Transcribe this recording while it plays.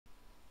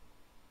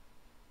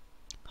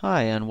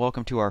Hi, and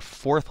welcome to our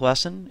fourth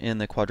lesson in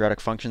the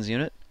quadratic functions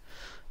unit.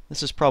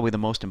 This is probably the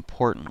most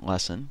important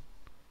lesson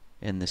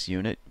in this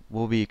unit.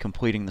 We'll be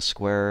completing the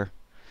square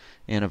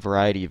in a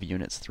variety of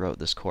units throughout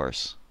this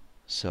course,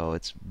 so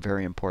it's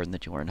very important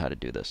that you learn how to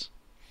do this.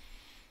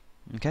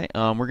 Okay,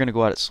 we're going to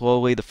go at it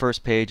slowly. The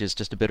first page is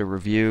just a bit of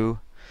review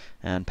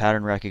and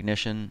pattern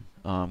recognition.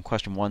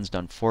 Question 1's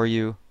done for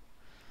you.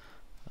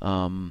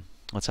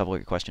 Let's have a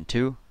look at question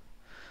 2.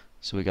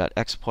 So we got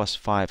x plus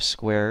 5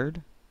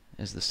 squared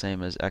is the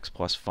same as x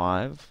plus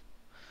 5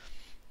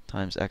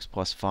 times x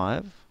plus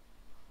 5.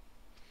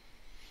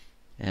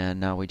 And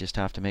now we just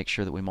have to make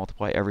sure that we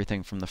multiply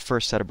everything from the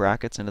first set of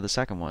brackets into the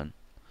second one.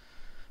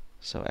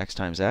 So x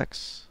times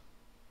x,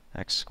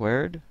 x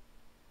squared,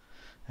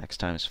 x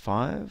times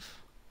 5,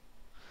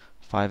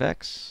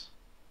 5x,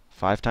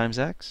 5 times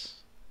x,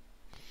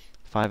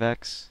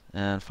 5x,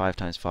 and 5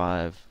 times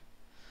 5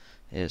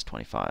 is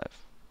 25.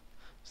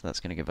 So that's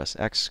going to give us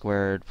x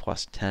squared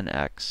plus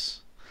 10x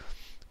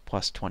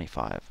plus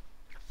 25.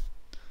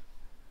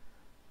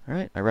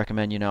 Alright, I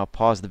recommend you now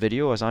pause the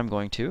video as I'm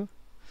going to,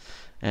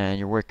 and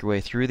you work your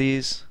way through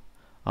these.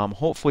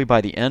 Hopefully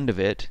by the end of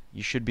it,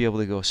 you should be able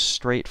to go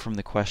straight from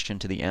the question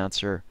to the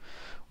answer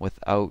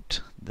without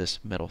this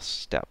middle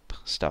step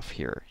stuff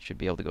here. You should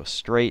be able to go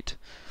straight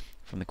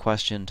from the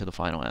question to the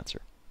final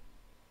answer.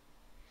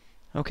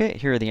 Okay,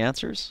 here are the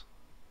answers.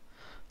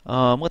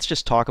 Let's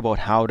just talk about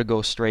how to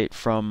go straight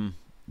from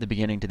the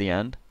beginning to the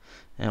end.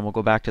 And we'll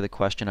go back to the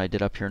question I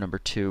did up here, number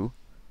 2.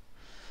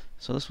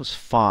 So this was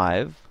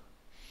 5.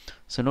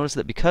 So notice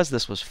that because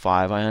this was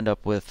 5, I end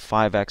up with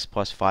 5x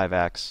plus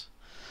 5x.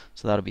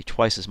 So that'll be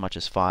twice as much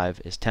as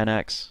 5 is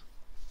 10x.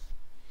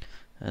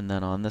 And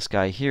then on this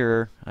guy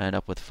here, I end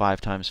up with 5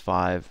 times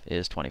 5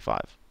 is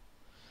 25.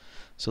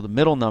 So the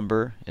middle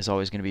number is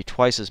always going to be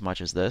twice as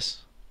much as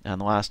this. And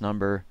the last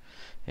number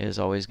is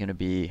always going to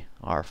be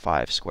our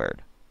 5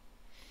 squared.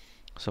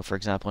 So for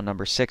example, in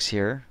number 6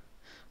 here,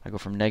 I go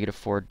from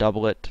 -4,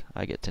 double it,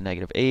 I get to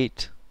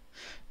 -8.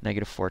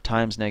 -4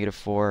 times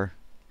 -4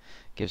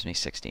 gives me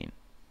 16.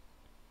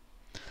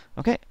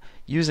 Okay,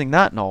 using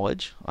that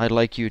knowledge, I'd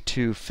like you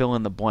to fill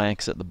in the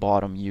blanks at the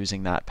bottom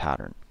using that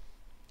pattern.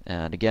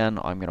 And again,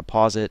 I'm going to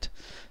pause it,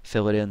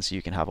 fill it in so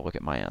you can have a look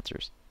at my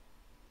answers.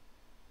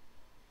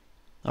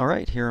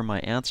 Alright, here are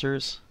my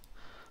answers.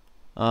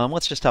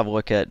 Let's just have a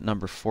look at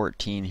number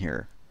 14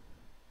 here.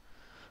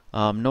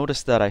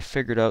 Notice that I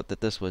figured out that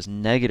this was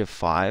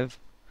 -5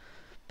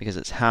 because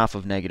it's half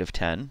of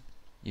 -10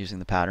 using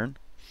the pattern.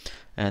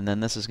 And then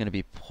this is going to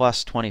be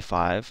plus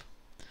 25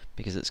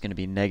 because it's going to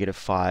be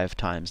 -5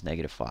 times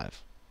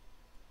 -5.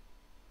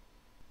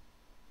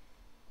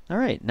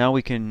 Alright, now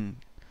we can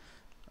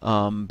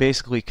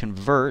basically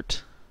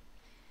convert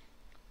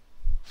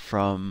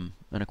from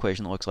an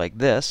equation that looks like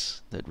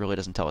this, that really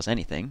doesn't tell us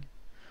anything,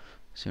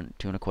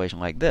 to an equation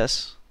like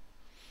this,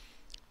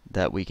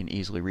 that we can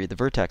easily read the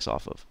vertex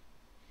off of.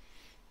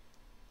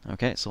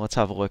 Okay, so let's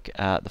have a look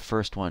at the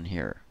first one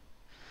here.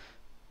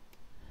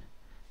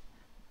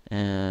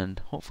 And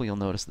hopefully you'll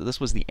notice that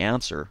this was the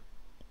answer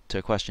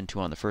to question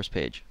 2 on the first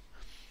page,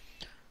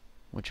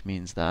 which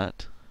means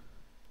that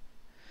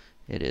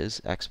it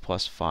is x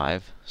plus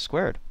 5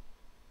 squared.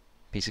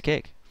 Piece of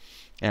cake.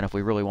 And if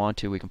we really want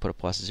to, we can put a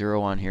plus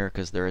 0 on here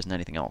because there isn't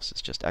anything else.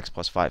 It's just x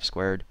plus 5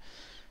 squared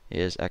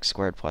is x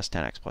squared plus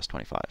 10x plus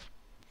 25.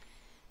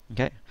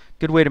 Okay,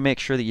 good way to make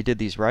sure that you did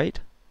these right.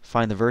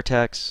 Find the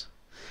vertex,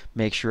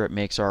 make sure it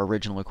makes our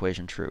original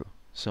equation true.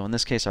 So in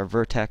this case, our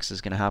vertex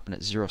is going to happen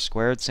at 0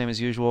 squared, same as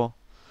usual.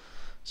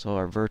 So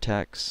our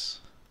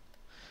vertex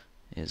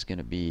is going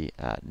to be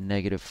at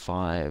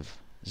 -5,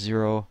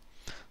 0.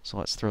 So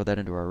let's throw that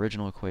into our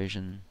original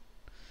equation.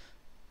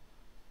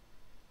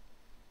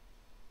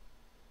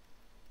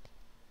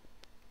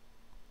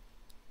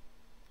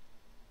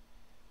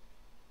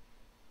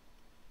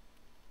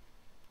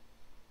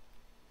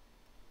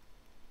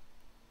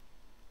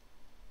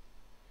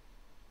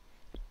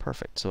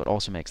 Perfect. So it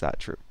also makes that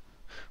true.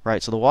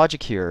 Right, so the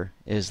logic here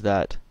is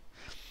that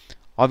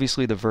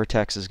obviously the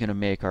vertex is going to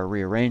make our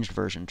rearranged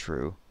version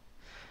true.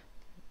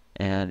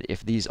 And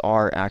if these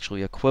are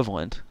actually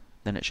equivalent,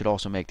 then it should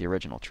also make the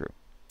original true.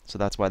 So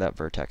that's why that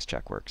vertex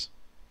check works.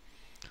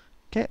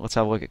 Okay, let's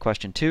have a look at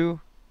question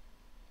 2.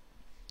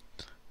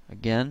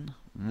 Again,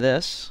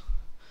 this,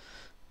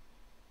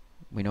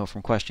 we know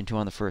from question 2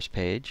 on the first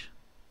page,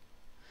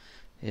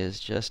 is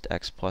just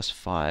x plus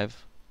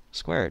 5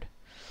 squared.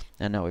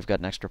 And now we've got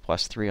an extra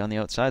plus 3 on the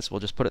outside, so we'll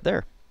just put it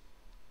there.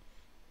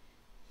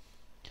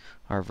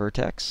 Our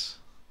vertex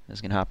is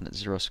going to happen at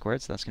 0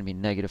 squared, so that's going to be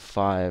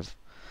 -5,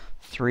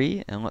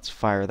 3. And let's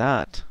fire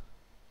that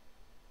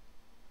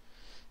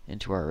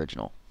into our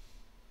original.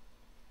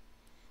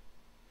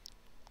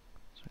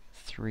 So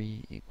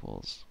 3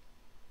 equals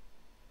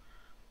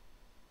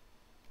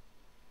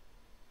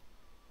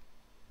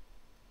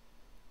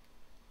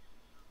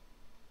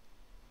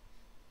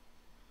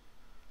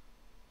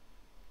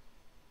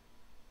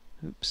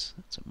oops,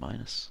 that's a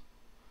minus.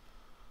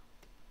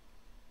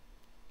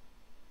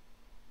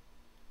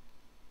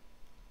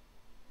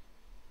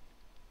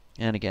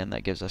 And again,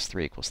 that gives us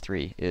 3 equals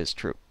 3 is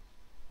true.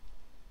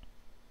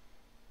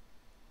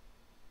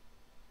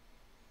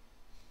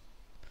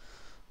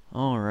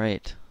 All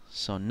right,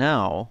 so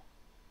now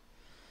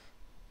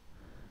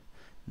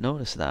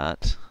notice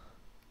that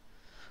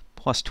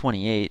plus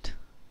 28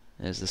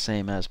 is the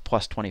same as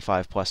plus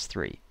 25 plus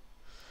 3.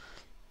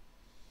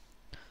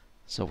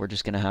 So we're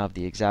just going to have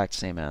the exact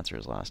same answer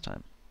as last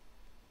time.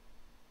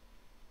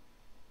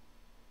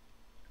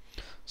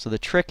 So the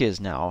trick is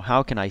now,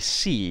 how can I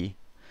see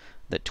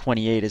that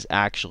 28 is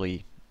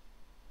actually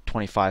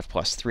 25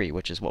 plus 3,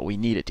 which is what we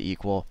need it to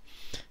equal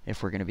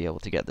if we're going to be able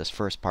to get this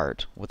first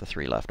part with a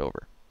 3 left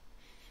over.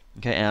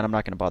 Okay, and I'm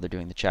not going to bother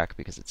doing the check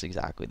because it's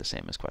exactly the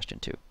same as question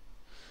 2.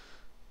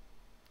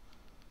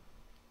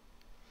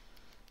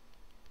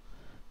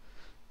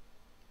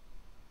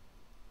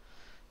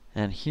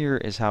 And here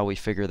is how we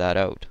figure that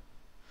out.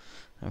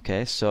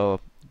 Okay, so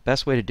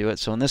best way to do it,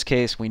 so in this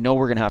case, we know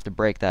we're going to have to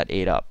break that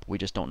 8 up. We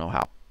just don't know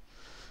how.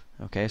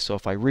 Okay, so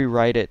if I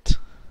rewrite it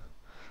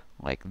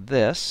like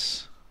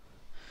this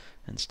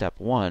in step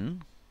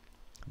 1,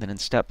 then in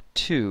step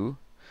 2,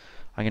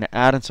 I'm going to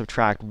add and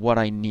subtract what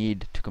I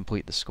need to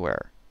complete the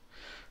square.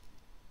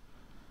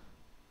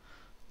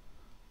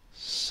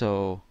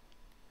 So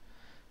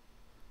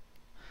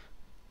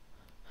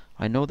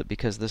I know that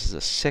because this is a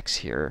 6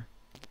 here,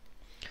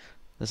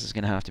 this is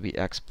going to have to be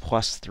x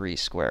plus 3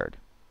 squared.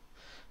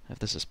 If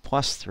this is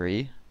plus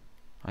 3,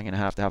 I'm going to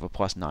have a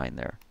plus 9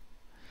 there.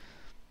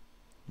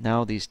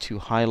 Now these two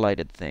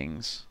highlighted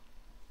things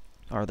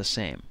are the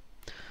same.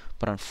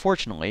 But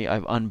unfortunately,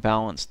 I've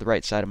unbalanced the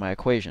right side of my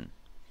equation.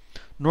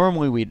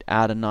 Normally we'd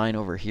add a 9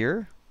 over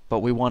here, but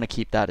we want to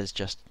keep that as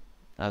just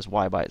as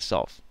y by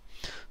itself.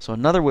 So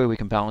another way we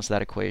can balance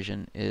that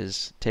equation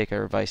is take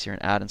our advice here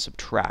and add and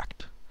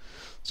subtract.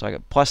 So I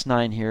got plus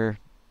 9 here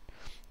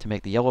to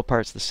make the yellow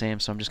parts the same,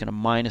 so I'm just going to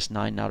minus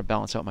 9 now to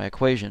balance out my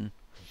equation.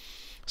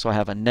 So I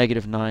have a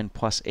negative 9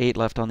 plus 8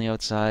 left on the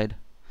outside,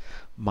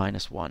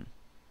 minus 1.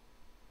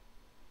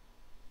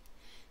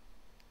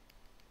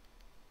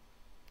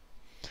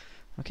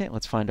 Okay,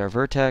 let's find our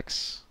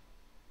vertex.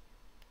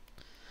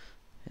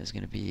 Is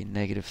going to be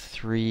negative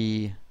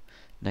 3,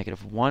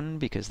 negative 1,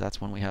 because that's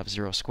when we have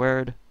 0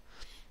 squared.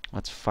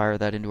 Let's fire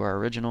that into our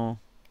original.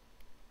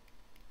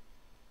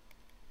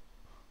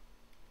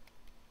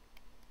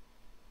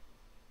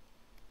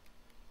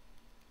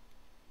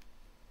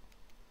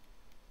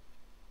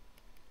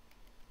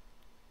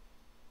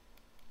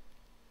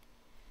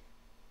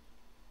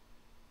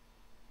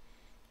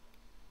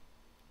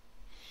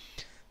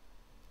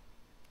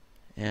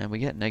 And we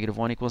get negative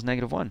 1 equals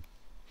negative 1.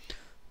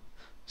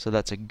 So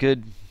that's a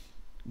good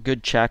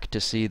check to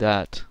see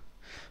that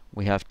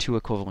we have two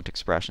equivalent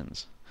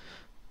expressions.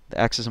 The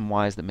x's and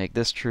y's that make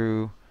this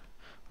true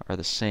are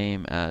the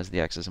same as the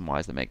x's and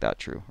y's that make that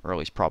true, or at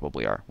least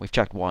probably are. We've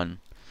checked one.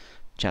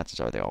 Chances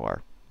are they all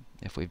are,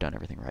 if we've done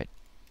everything right.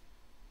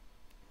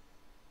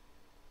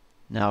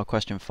 Now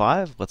question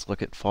 5, let's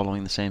look at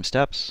following the same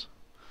steps.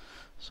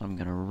 So I'm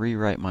going to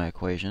rewrite my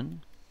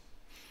equation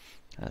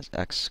as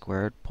x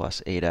squared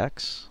plus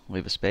 8x,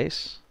 leave a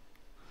space,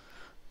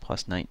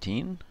 plus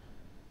 19.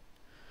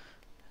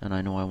 And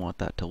I know I want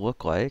that to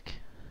look like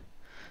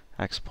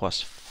x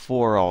plus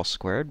 4 all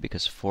squared,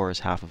 because 4 is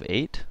half of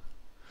 8.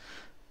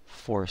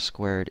 4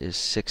 squared is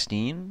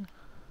 16.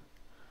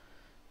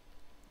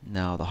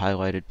 Now the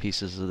highlighted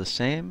pieces are the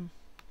same.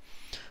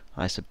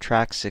 I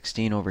subtract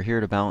 16 over here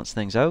to balance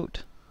things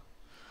out.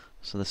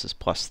 So this is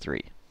plus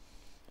 3.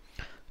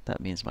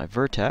 That means my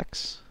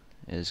vertex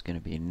is going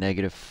to be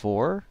negative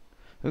 4.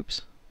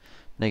 Oops.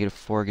 Negative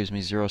 4 gives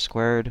me 0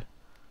 squared.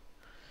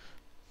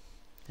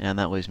 And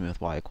that leaves me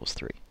with y equals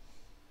 3.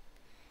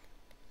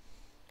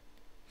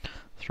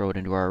 Throw it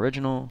into our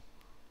original.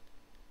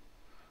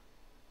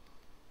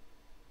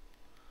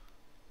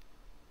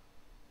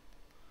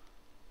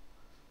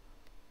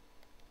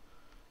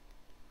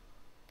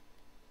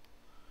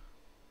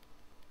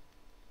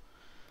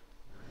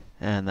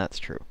 And that's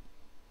true.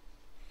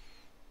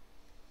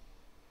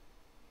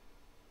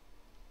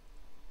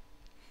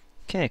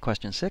 Okay,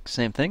 question 6,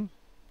 same thing.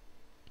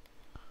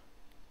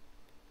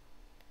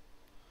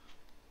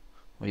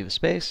 Leave a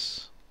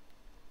space.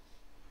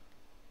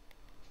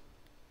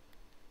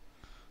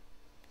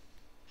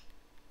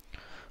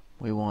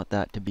 We want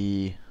that to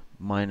be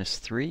minus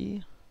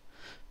 3,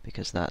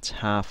 because that's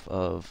half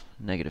of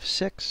negative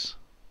 6.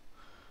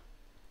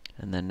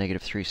 And then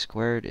negative 3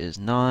 squared is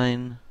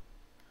 9.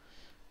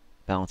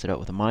 Balance it out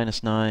with a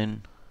minus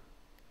 9.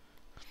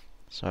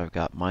 So I've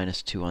got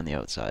minus 2 on the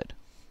outside.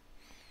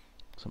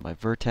 So my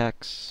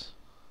vertex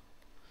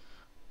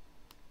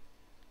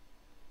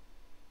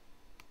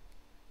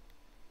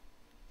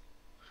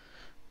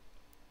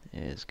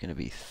is going to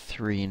be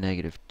 3,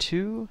 negative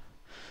 2,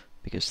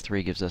 because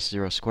 3 gives us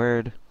 0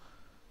 squared.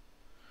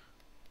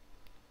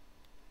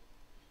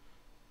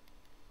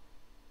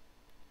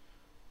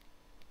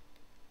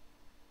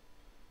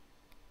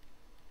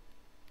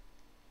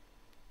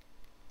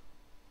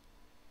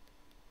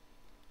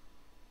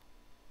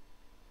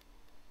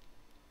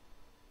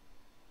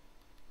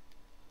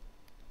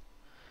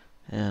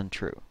 and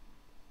true.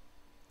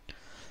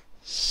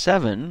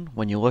 7,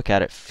 when you look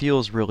at it,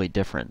 feels really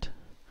different.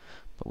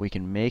 But we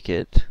can make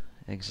it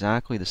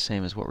exactly the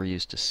same as what we're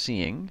used to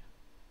seeing.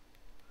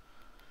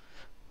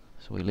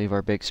 So we leave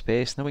our big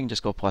space, and then we can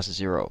just go plus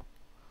 0.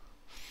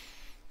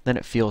 Then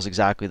it feels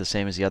exactly the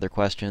same as the other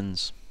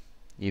questions,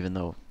 even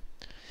though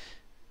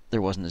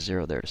there wasn't a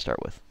 0 there to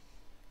start with.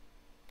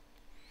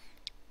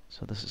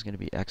 So this is going to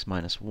be x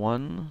minus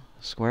 1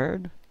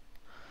 squared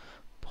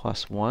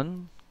plus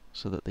 1,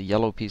 so that the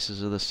yellow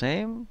pieces are the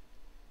same.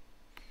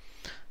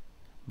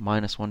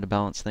 Minus 1 to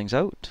balance things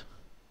out.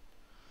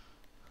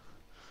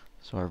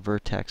 So our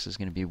vertex is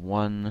going to be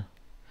 1,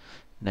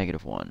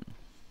 negative 1.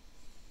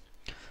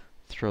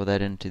 Throw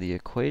that into the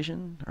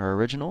equation, our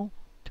original,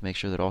 to make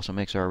sure that also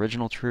makes our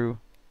original true.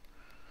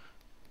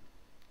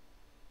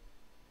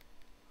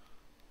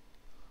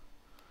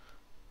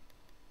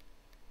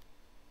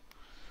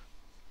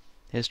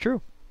 Is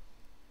true.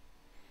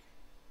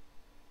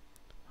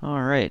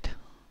 All right.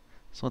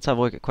 So let's have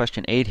a look at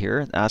question 8 here.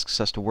 It asks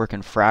us to work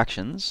in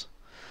fractions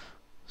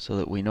so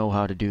that we know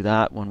how to do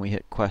that when we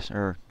hit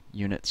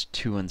units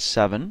 2 and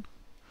 7.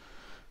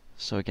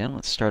 So again,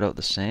 let's start out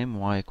the same.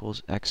 Y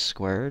equals x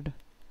squared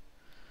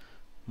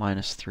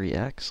minus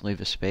 3x,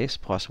 leave a space,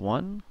 plus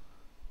 1.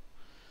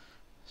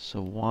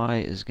 So y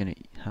is going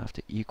to have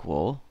to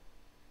equal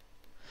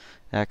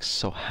x.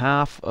 So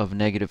half of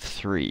negative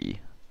 3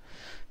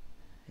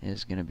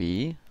 is going to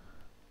be,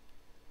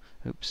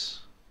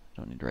 oops,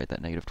 don't need to write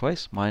that negative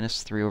twice,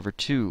 minus 3 over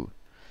 2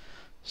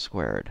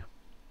 squared.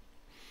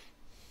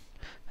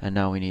 And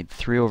now we need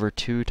 3 over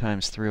 2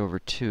 times 3 over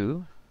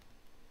 2,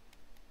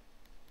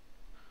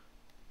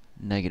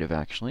 negative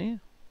actually.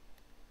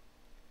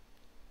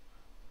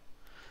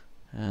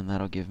 And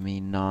that'll give me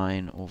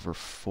 9 over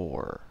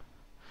 4.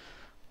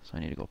 So I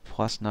need to go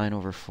plus 9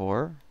 over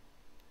 4,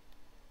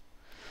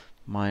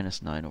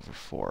 minus 9 over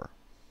 4.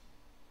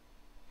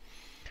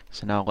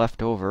 So now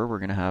left over, we're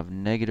going to have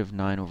negative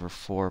 9 over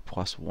 4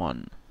 plus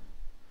 1.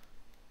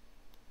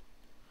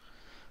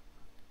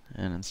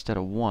 And instead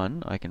of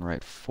 1, I can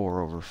write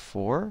 4 over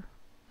 4.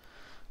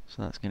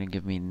 So that's going to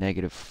give me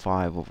negative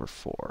 5 over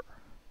 4.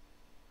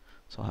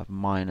 So I'll have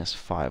minus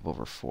 5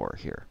 over 4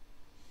 here.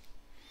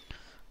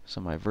 So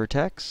my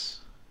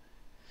vertex,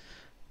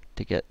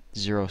 to get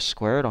 0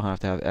 squared, I'll have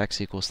to have x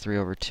equals 3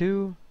 over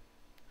 2,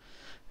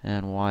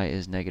 and y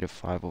is negative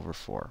 5 over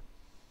 4.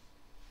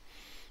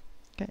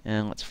 Okay,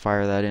 and let's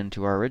fire that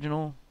into our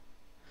original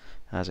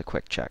as a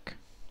quick check.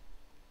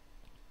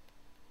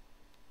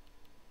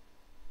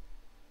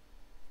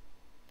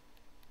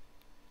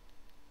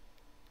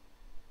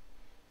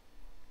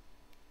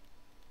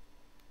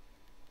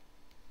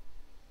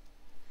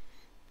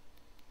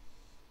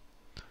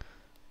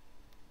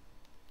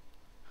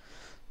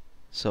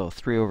 So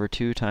 3 over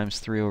 2 times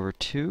 3 over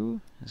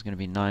 2 is going to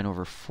be 9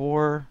 over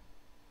 4.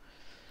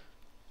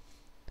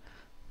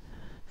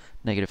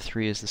 Negative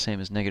 3 is the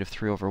same as negative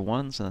 3 over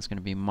 1, so that's going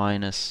to be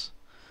minus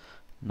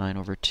 9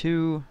 over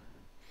 2,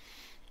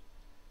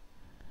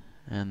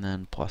 and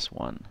then plus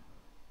 1.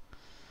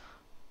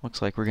 Looks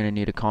like we're going to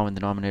need a common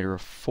denominator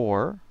of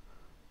 4.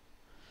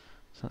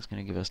 So that's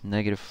going to give us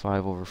negative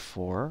 5 over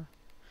 4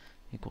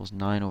 equals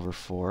 9 over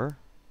 4.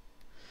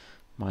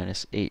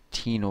 Minus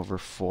 18 over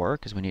 4,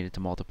 because we needed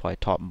to multiply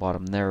top and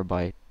bottom there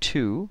by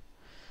 2.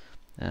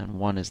 And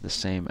 1 is the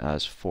same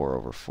as 4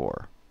 over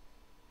 4.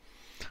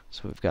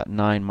 So we've got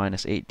 9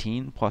 minus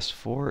 18 plus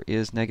 4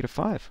 is negative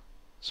 5.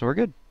 So we're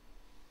good.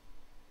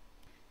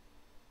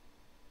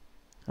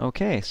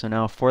 Okay, so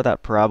now for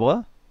that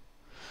parabola,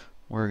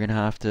 we're going to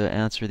have to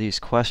answer these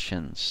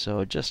questions.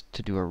 So just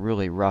to do a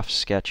really rough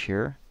sketch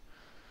here.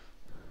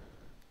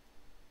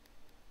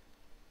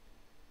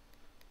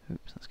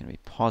 Oops, that's going to be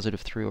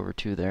positive 3 over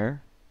 2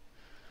 there.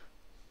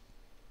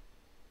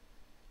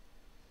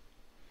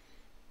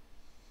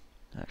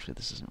 Actually,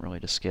 this isn't really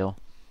to scale.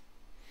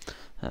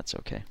 That's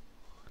okay.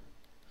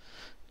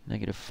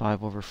 Negative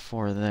 5 over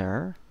 4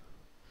 there.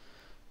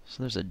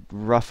 So there's a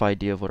rough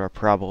idea of what our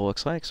parabola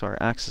looks like. So our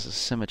axis of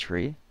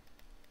symmetry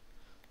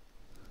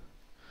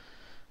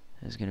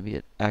is going to be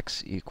at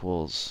x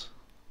equals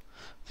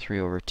 3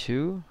 over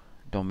 2,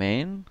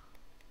 domain.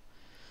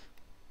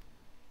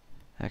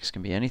 X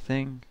can be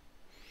anything.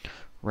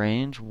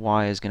 Range,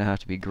 y is going to have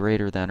to be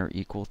greater than or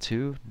equal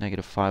to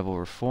negative 5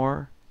 over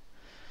 4.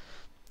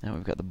 And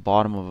we've got the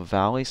bottom of a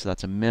valley, so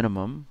that's a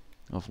minimum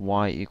of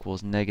y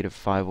equals negative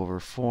 5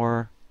 over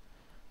 4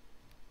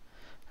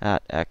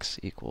 at x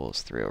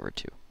equals 3 over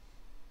 2.